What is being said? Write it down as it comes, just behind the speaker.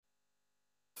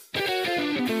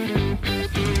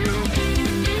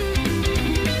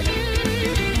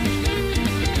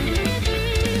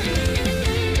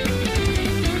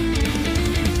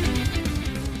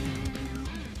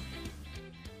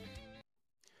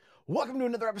Welcome to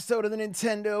another episode of the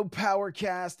Nintendo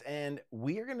Powercast, and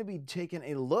we are going to be taking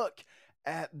a look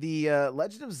at the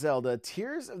Legend of Zelda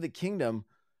Tears of the Kingdom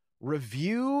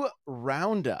review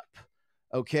roundup.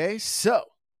 Okay, so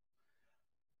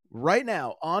right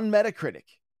now on Metacritic,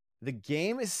 the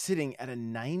game is sitting at a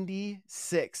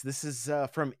 96. This is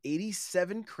from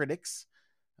 87 critics,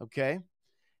 okay,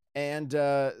 and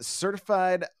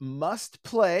certified must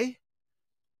play.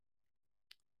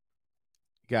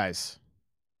 Guys,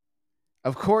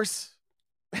 of course,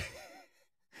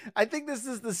 I think this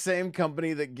is the same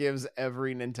company that gives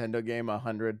every Nintendo game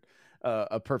 100,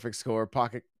 a perfect score.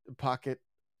 Pocket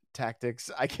Tactics.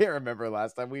 I can't remember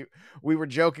last time we were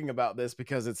joking about this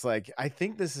because it's like I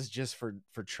think this is just for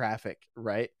traffic,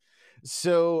 right?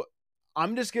 So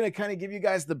I'm just gonna kind of give you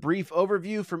guys the brief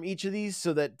overview from each of these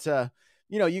so that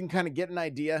you can kind of get an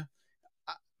idea.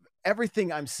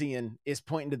 Everything I'm seeing is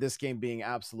pointing to this game being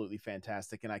absolutely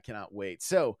fantastic, and I cannot wait.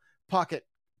 So pocket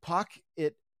pocket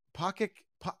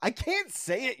I can't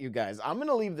say it, you guys. I'm going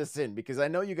to leave this in because I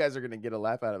know you guys are going to get a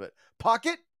laugh out of it.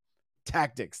 Pocket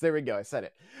Tactics. There we go. I said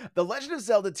it. The Legend of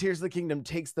Zelda Tears of the Kingdom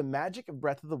takes the magic of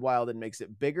Breath of the Wild and makes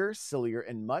it bigger, sillier,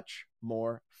 and much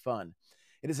more fun.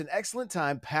 It is an excellent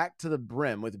time packed to the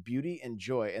brim with beauty and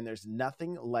joy, and there's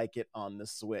nothing like it on the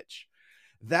Switch.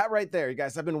 That right there, you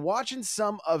guys. I've been watching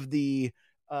some of the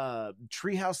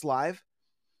Treehouse Live,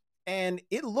 and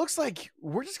it looks like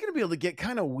we're just going to be able to get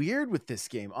kind of weird with this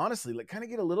game, honestly, like kind of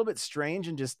get a little bit strange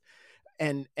and just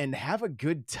and have a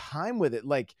good time with it.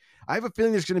 Like I have a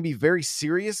feeling there's going to be very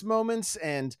serious moments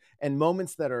and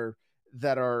moments that are,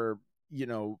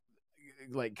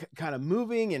 like kind of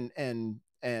moving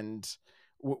and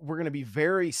we're going to be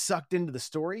very sucked into the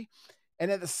story.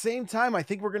 And at the same time, I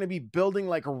think we're going to be building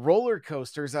like roller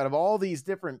coasters out of all these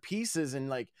different pieces and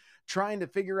like trying to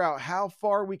figure out how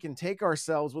far we can take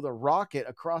ourselves with a rocket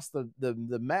across the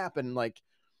map. And like,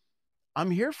 I'm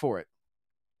here for it.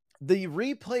 The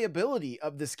replayability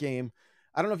of this game.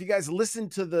 I don't know if you guys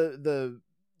listened to the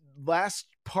last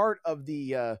part of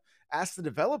the Ask the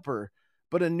Developer,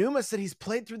 but Anuma said he's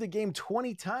played through the game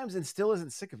 20 times and still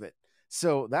isn't sick of it.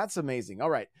 So that's amazing. All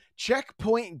right.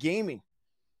 Checkpoint Gaming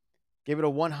gave it a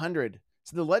 100.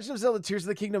 So The Legend of Zelda Tears of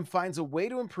the Kingdom finds a way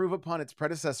to improve upon its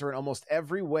predecessor in almost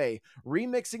every way,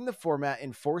 remixing the format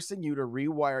and forcing you to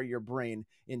rewire your brain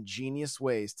in genius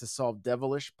ways to solve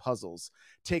devilish puzzles,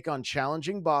 take on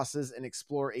challenging bosses, and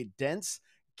explore a dense,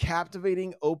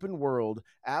 captivating open world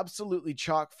absolutely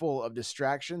chock full of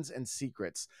distractions and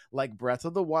secrets. Like Breath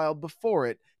of the Wild before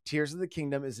it, Tears of the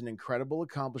Kingdom is an incredible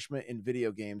accomplishment in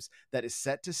video games that is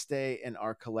set to stay in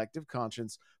our collective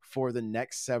conscience for the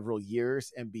next several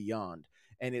years and beyond.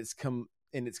 And it's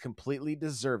completely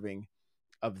deserving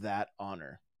of that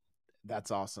honor. That's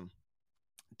awesome.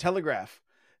 Telegraph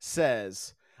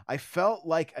says, I felt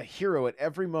like a hero at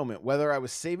every moment, whether I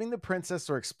was saving the princess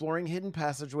or exploring hidden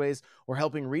passageways or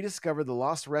helping rediscover the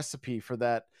lost recipe for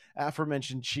that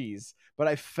aforementioned cheese. But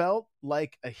I felt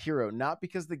like a hero, not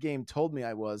because the game told me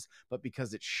I was, but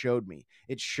because it showed me.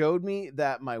 It showed me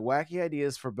that my wacky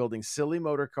ideas for building silly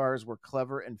motor cars were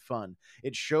clever and fun.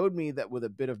 It showed me that with a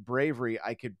bit of bravery,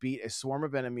 I could beat a swarm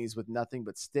of enemies with nothing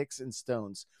but sticks and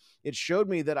stones. It showed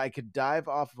me that I could dive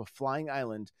off of a flying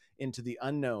island into the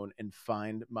unknown and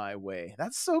find my way.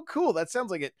 That's so cool. That sounds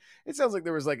like it sounds like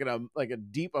there was like a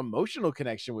deep emotional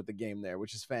connection with the game there,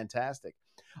 which is fantastic.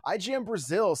 IGN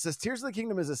Brazil says Tears of the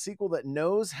Kingdom is a sequel that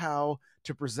knows how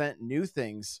to present new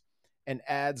things and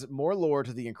adds more lore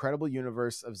to the incredible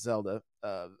universe of Zelda.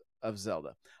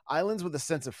 Islands with a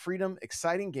sense of freedom,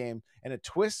 exciting game, and a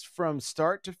twist from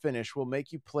start to finish will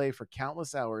make you play for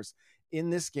countless hours in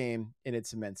this game in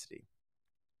its immensity.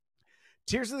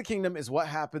 Tears of the Kingdom is what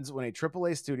happens when a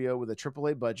AAA studio with a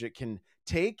AAA budget can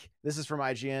take, this is from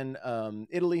IGN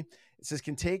Italy, it says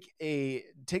can take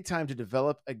time to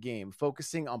develop a game,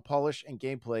 focusing on polish and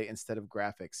gameplay instead of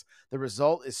graphics. The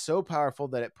result is so powerful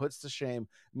that it puts to shame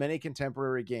many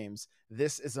contemporary games.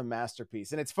 This is a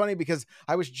masterpiece. And it's funny because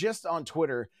I was just on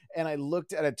Twitter and I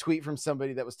looked at a tweet from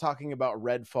somebody that was talking about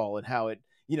Redfall and how it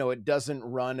doesn't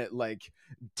run at like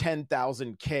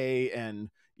 10,000K and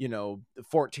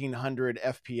 1400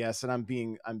 FPS, and I'm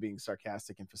being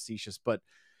sarcastic and facetious, but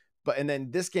and then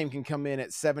this game can come in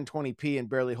at 720p and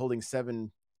barely holding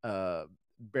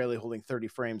 30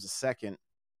 frames a second,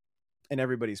 and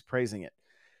everybody's praising it.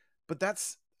 But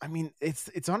that's, I mean, it's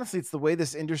honestly, it's the way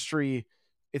this industry,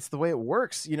 it's the way it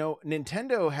works.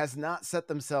 Nintendo has not set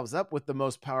themselves up with the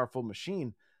most powerful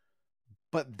machine,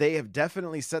 but they have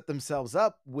definitely set themselves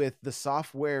up with the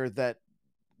software that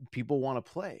people want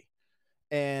to play.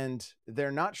 And they're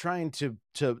not trying to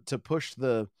push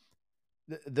the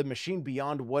machine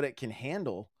beyond what it can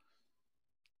handle.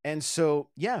 And so,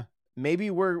 yeah, maybe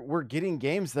we're getting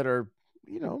games that are,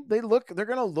 they're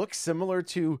going to look similar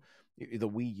to the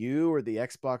Wii U or the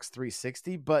Xbox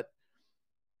 360, but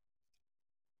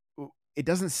it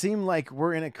doesn't seem like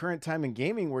we're in a current time in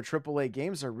gaming where AAA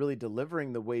games are really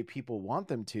delivering the way people want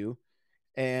them to.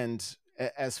 And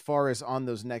as far as on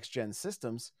those next gen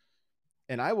systems,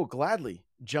 and I will gladly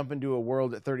jump into a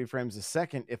world at 30 frames a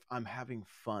second if I'm having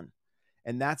fun.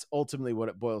 And that's ultimately what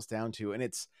it boils down to. And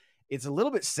it's a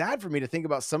little bit sad for me to think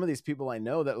about some of these people I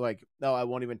know that like, no, I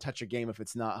won't even touch a game if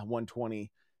it's not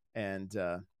 120 and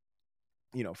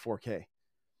 4K.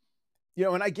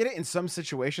 And I get it in some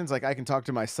situations. Like I can talk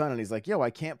to my son and he's like, yo, I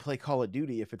can't play Call of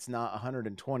Duty if it's not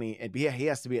 120. And yeah, he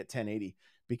has to be at 1080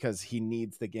 because he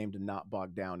needs the game to not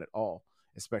bog down at all,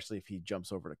 especially if he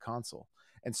jumps over to console.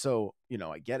 And so,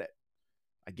 I get it.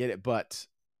 I get it. But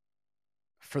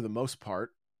for the most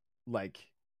part, like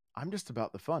I'm just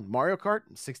about the fun. Mario Kart,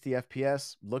 60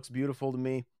 FPS, looks beautiful to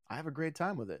me. I have a great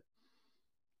time with it.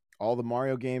 All the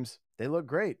Mario games, they look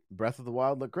great. Breath of the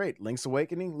Wild look great. Link's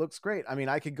Awakening looks great. I mean,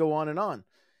 I could go on and on.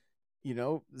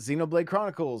 Xenoblade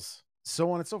Chronicles,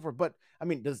 so on and so forth. But I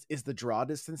mean, is the draw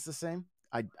distance the same?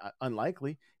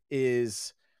 Unlikely.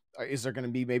 Is there going to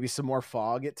be maybe some more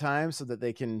fog at times so that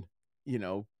they can,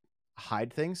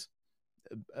 hide things?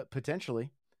 Potentially.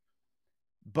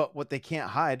 But what they can't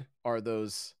hide are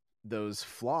those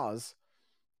flaws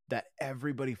that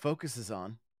everybody focuses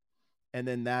on, and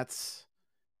then that's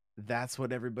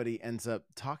what everybody ends up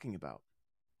talking about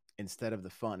instead of the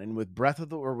fun. And with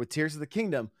with Tears of the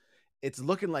Kingdom, it's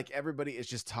looking like everybody is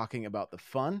just talking about the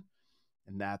fun,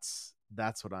 and that's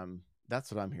what I'm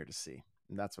here to see,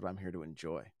 and that's what I'm here to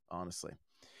enjoy, honestly.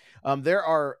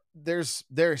 There's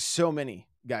so many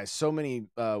guys, so many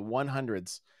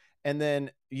 100s, and then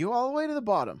you all the way to the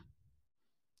bottom.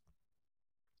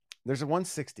 There's a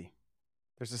 160.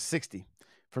 There's a 60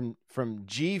 from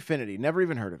Gfinity. Never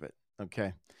even heard of it.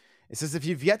 Okay. It says, if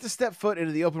you've yet to step foot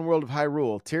into the open world of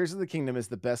Hyrule, Tears of the Kingdom is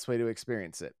the best way to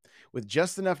experience it, with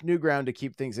just enough new ground to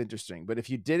keep things interesting. But if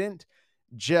you didn't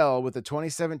gel with the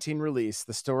 2017 release,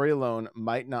 the story alone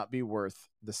might not be worth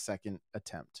the second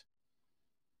attempt.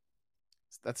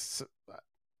 That's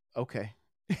okay.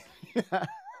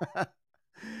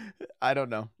 I don't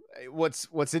know.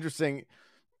 What's interesting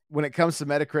when it comes to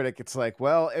Metacritic, it's like,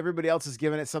 well, everybody else is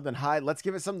giving it something high. Let's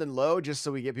give it something low just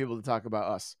so we get people to talk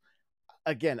about us.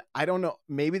 Again, I don't know.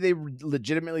 Maybe they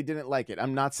legitimately didn't like it.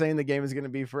 I'm not saying the game is going to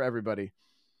be for everybody,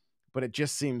 but it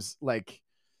just seems like,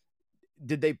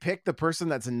 did they pick the person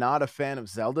that's not a fan of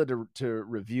Zelda to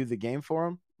review the game for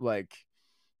them? Like,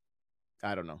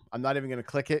 I don't know. I'm not even going to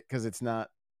click it because it's not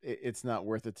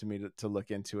worth it to me to look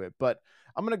into it. But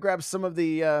I'm going to grab some of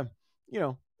the,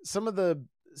 some of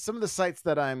the sites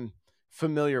that I'm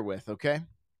familiar with. Okay.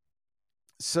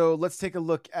 So let's take a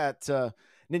look at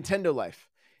Nintendo Life.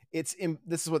 This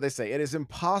is what they say. It is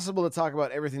impossible to talk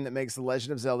about everything that makes The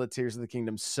Legend of Zelda Tears of the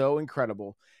Kingdom so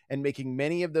incredible, and making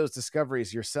many of those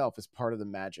discoveries yourself is part of the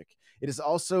magic. It is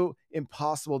also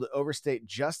impossible to overstate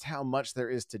just how much there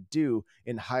is to do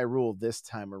in Hyrule this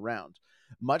time around.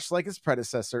 Much like its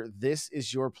predecessor, this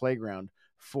is your playground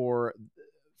for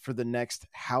the next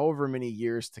however many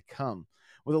years to come.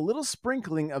 With a little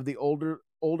sprinkling of the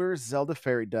older Zelda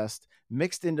fairy dust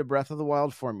mixed into Breath of the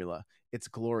Wild formula, it's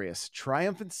glorious,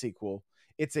 triumphant sequel.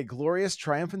 It's a glorious,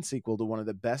 triumphant sequel to one of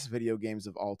the best video games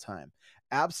of all time.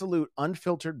 Absolute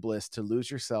unfiltered bliss to lose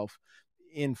yourself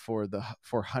in for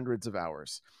hundreds of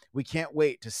hours. We can't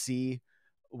wait to see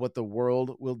what the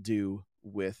world will do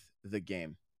with the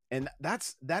game. And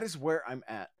that is where I'm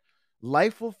at.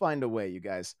 Life will find a way, you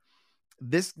guys.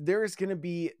 There is going to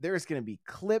be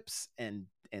clips and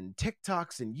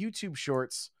TikToks and YouTube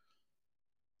shorts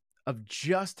of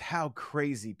just how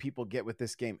crazy people get with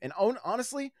this game. And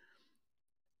honestly,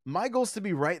 my goal is to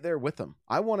be right there with them.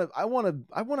 I want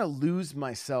to lose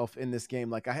myself in this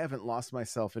game like I haven't lost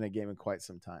myself in a game in quite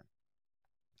some time.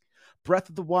 Breath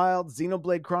of the Wild,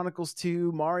 Xenoblade Chronicles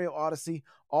 2, Mario Odyssey,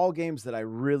 all games that I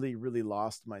really, really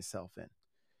lost myself in.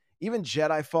 Even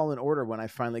Jedi Fallen Order, when I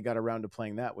finally got around to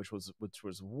playing that, which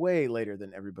was way later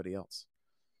than everybody else.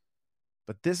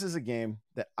 But this is a game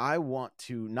that I want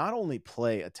to not only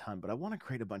play a ton, but I want to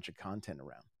create a bunch of content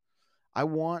around. I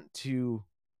want to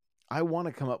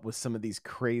come up with some of these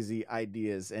crazy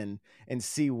ideas and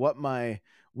see what my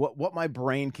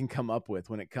brain can come up with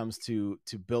when it comes to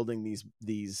building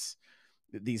these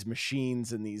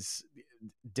machines and these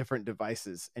different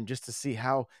devices, and just to see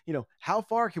how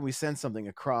far can we send something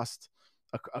across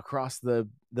the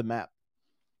map.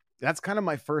 That's kind of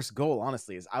my first goal,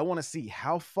 honestly, is I want to see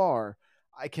how far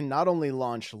I can not only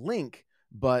launch Link,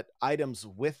 but items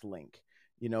with Link.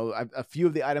 You know, a few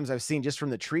of the items I've seen just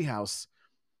from the treehouse,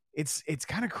 it's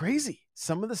kind of crazy.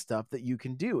 Some of the stuff that you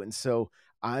can do, and so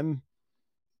I'm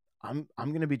I'm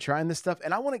going to be trying this stuff,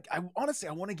 and I honestly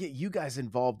I want to get you guys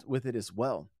involved with it as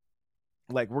well.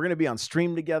 Like, we're going to be on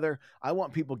stream together. I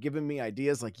want people giving me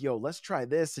ideas like, yo, let's try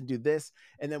this and do this,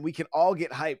 and then we can all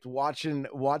get hyped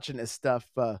watching this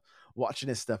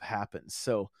stuff happen.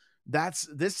 So that's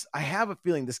this. I have a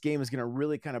feeling this game is going to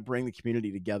really kind of bring the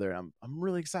community together. And I'm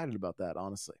really excited about that.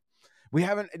 Honestly,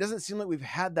 it doesn't seem like we've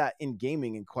had that in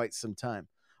gaming in quite some time.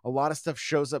 A lot of stuff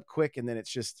shows up quick, and then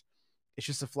it's just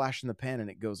a flash in the pan and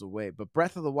it goes away. But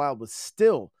Breath of the Wild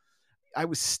I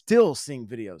was still seeing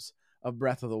videos of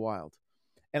Breath of the Wild.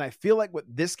 And I feel like what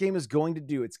this game is going to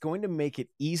do, it's going to make it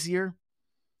easier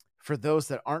for those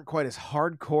that aren't quite as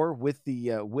hardcore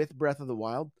with Breath of the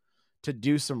Wild to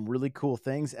do some really cool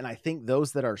things. And I think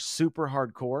those that are super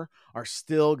hardcore are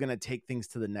still going to take things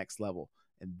to the next level.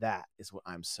 And that is what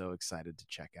I'm so excited to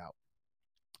check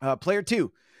out. Player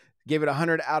 2 gave it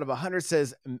 100 out of 100,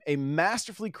 says a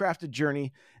masterfully crafted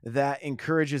journey that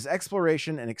encourages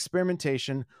exploration and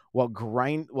experimentation while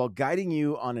guiding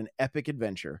you on an epic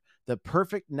adventure. The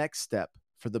perfect next step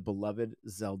for the beloved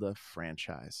Zelda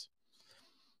franchise.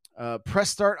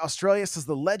 Press Start Australia says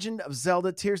the Legend of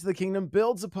Zelda Tears of the Kingdom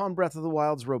builds upon Breath of the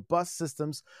Wild's robust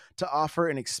systems to offer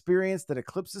an experience that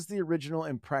eclipses the original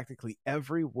in practically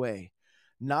every way.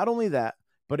 Not only that,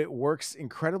 but it works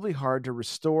incredibly hard to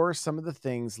restore some of the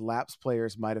things lapsed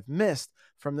players might have missed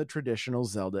from the traditional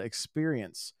Zelda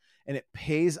experience. And it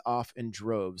pays off in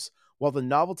droves. While the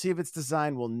novelty of its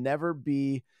design will never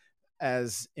be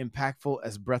as impactful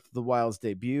as Breath of the Wild's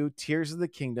debut, Tears of the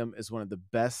Kingdom is one of the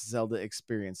best Zelda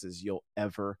experiences you'll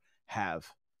ever have.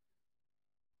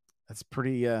 That's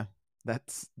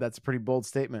that's a pretty bold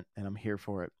statement, and I'm here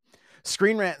for it.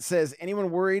 Screen Rant says,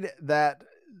 anyone worried that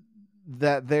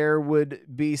there would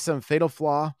be some fatal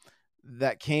flaw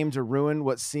that came to ruin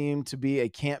what seemed to be a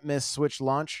can't miss Switch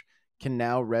launch can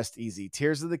now rest easy.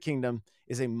 Tears of the Kingdom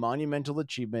is a monumental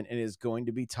achievement and is going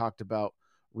to be talked about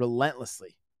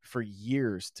relentlessly for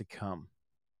years to come.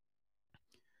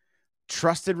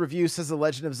 Trusted Review says The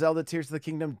Legend of Zelda Tears of the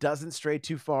Kingdom doesn't stray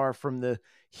too far from the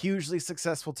hugely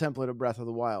successful template of Breath of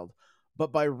the Wild,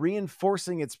 but by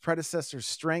reinforcing its predecessor's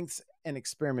strengths and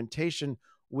experimentation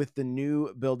with the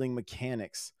new building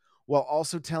mechanics, while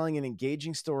also telling an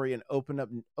engaging story and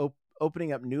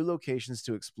opening up new locations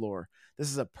to explore. This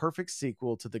is a perfect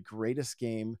sequel to the greatest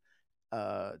game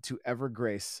to ever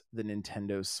grace the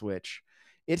Nintendo Switch.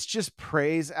 It's just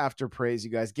praise after praise,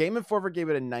 you guys. Game Informer gave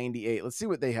it a 98. Let's see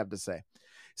what they have to say. It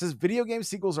says, video game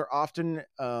sequels are often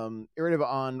iterative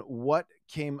on what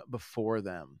came before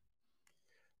them.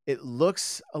 It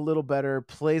looks a little better,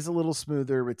 plays a little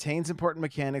smoother, retains important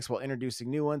mechanics while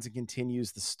introducing new ones, and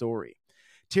continues the story.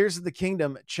 Tears of the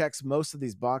Kingdom checks most of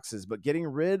these boxes, but getting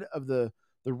rid of the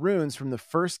runes from the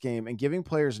first game and giving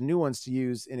players new ones to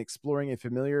use in exploring a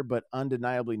familiar but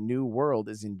undeniably new world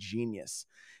is ingenious.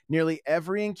 Nearly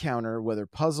every encounter, whether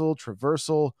puzzle,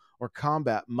 traversal, or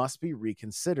combat, must be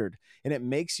reconsidered, and it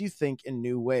makes you think in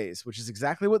new ways, which is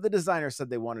exactly what the designer said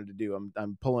they wanted to do.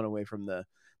 I'm pulling away from the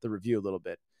review a little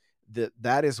bit.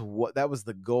 That was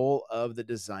the goal of the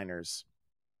designers.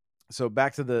 So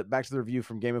back to the review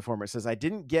from Game Informer. It says, I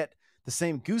didn't get the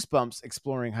same goosebumps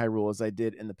exploring Hyrule as I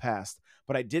did in the past,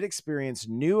 but I did experience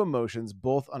new emotions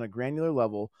both on a granular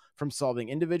level from solving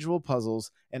individual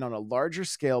puzzles and on a larger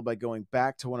scale by going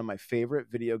back to one of my favorite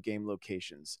video game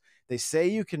locations. They say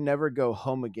you can never go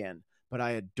home again, but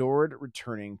I adored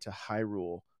returning to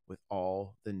Hyrule with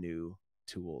all the new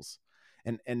tools.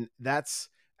 And that's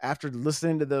after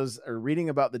listening to those or reading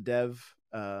about the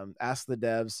Ask the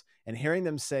Devs, and hearing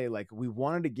them say, like, we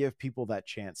wanted to give people that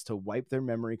chance to wipe their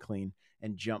memory clean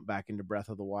and jump back into Breath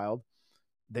of the Wild.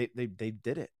 They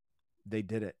did it. They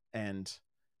did it. And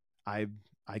I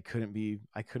couldn't be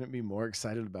more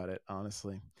excited about it,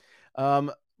 honestly.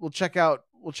 We'll check out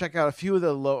a few of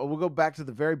the we'll go back to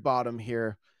the very bottom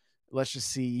here. Let's just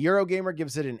see. Eurogamer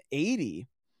gives it an 80.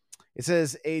 It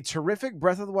says, a terrific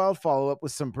Breath of the Wild follow-up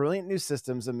with some brilliant new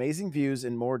systems, amazing views,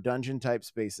 and more dungeon-type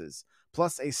spaces,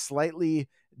 plus a slightly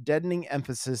deadening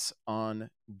emphasis on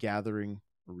gathering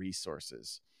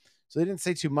resources. So they didn't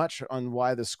say too much on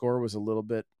why the score was a little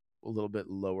bit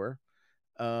lower.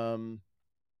 Let's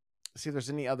see if there's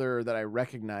any other that I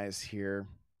recognize here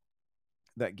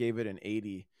that gave it an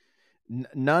 80.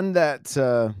 None that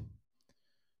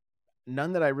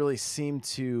I really seem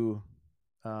to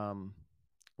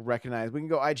recognize. We can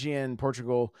go IGN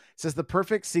Portugal. It says the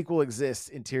perfect sequel exists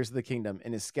in Tears of the Kingdom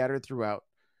and is scattered throughout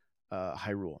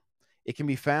Hyrule. It can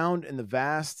be found in the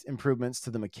vast improvements to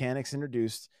the mechanics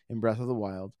introduced in Breath of the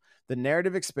Wild. the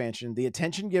narrative expansion, the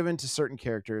attention given to certain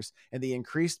characters, and the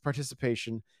increased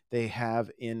participation they have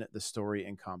in the story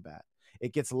and combat.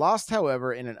 It gets lost,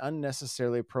 however, in an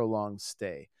unnecessarily prolonged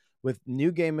stay, with new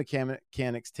game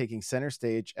mechanics taking center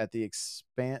stage at the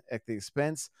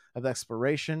expense of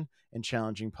exploration and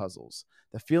challenging puzzles.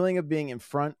 The feeling of being in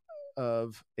front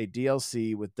of a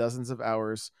DLC with dozens of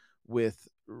hours with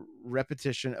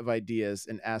repetition of ideas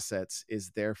and assets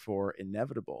is therefore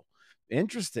inevitable.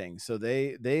 Interesting. So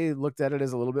they looked at it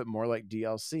as a little bit more like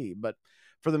DLC, but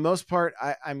for the most part,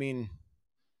 I mean,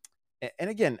 and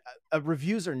again,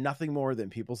 reviews are nothing more than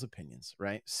people's opinions,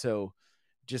 right? So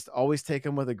just always take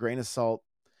them with a grain of salt.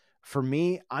 For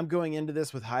me, I'm going into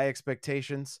this with high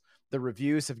expectations. The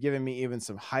reviews have given me even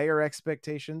some higher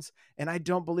expectations, and I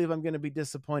don't believe I'm going to be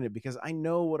disappointed because I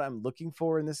know what I'm looking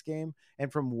for in this game, and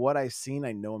from what I've seen,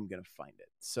 I know I'm going to find it.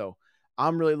 So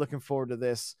I'm really looking forward to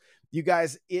this. You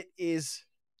guys, it is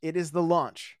the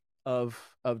launch of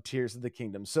Tears of the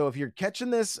Kingdom. So if you're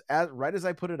catching this right as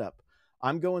I put it up,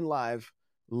 I'm going live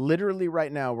literally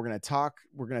right now. We're gonna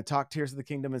talk Tears of the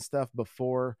Kingdom and stuff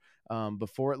before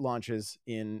it launches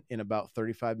in about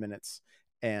 35 minutes.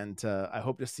 And I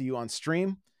hope to see you on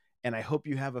stream. And I hope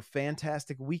you have a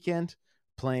fantastic weekend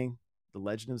playing The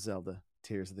Legend of Zelda: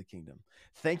 Tears of the Kingdom.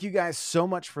 Thank you guys so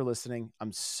much for listening.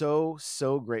 I'm so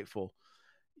grateful.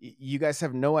 You guys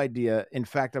have no idea. In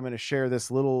fact, I'm going to share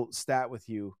this little stat with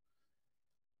you.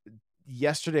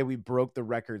 Yesterday, we broke the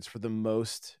records for the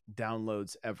most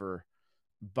downloads ever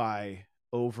by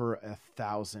over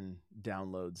 1,000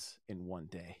 downloads in one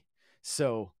day.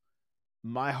 So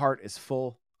my heart is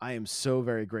full. I am so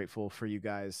very grateful for you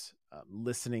guys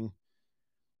listening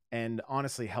and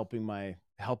honestly helping my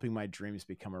dreams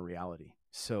become a reality.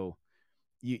 So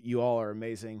you all are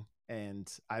amazing,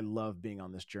 and I love being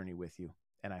on this journey with you.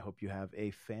 And I hope you have a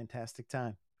fantastic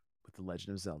time with The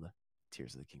Legend of Zelda: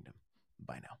 Tears of the Kingdom.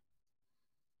 Bye now.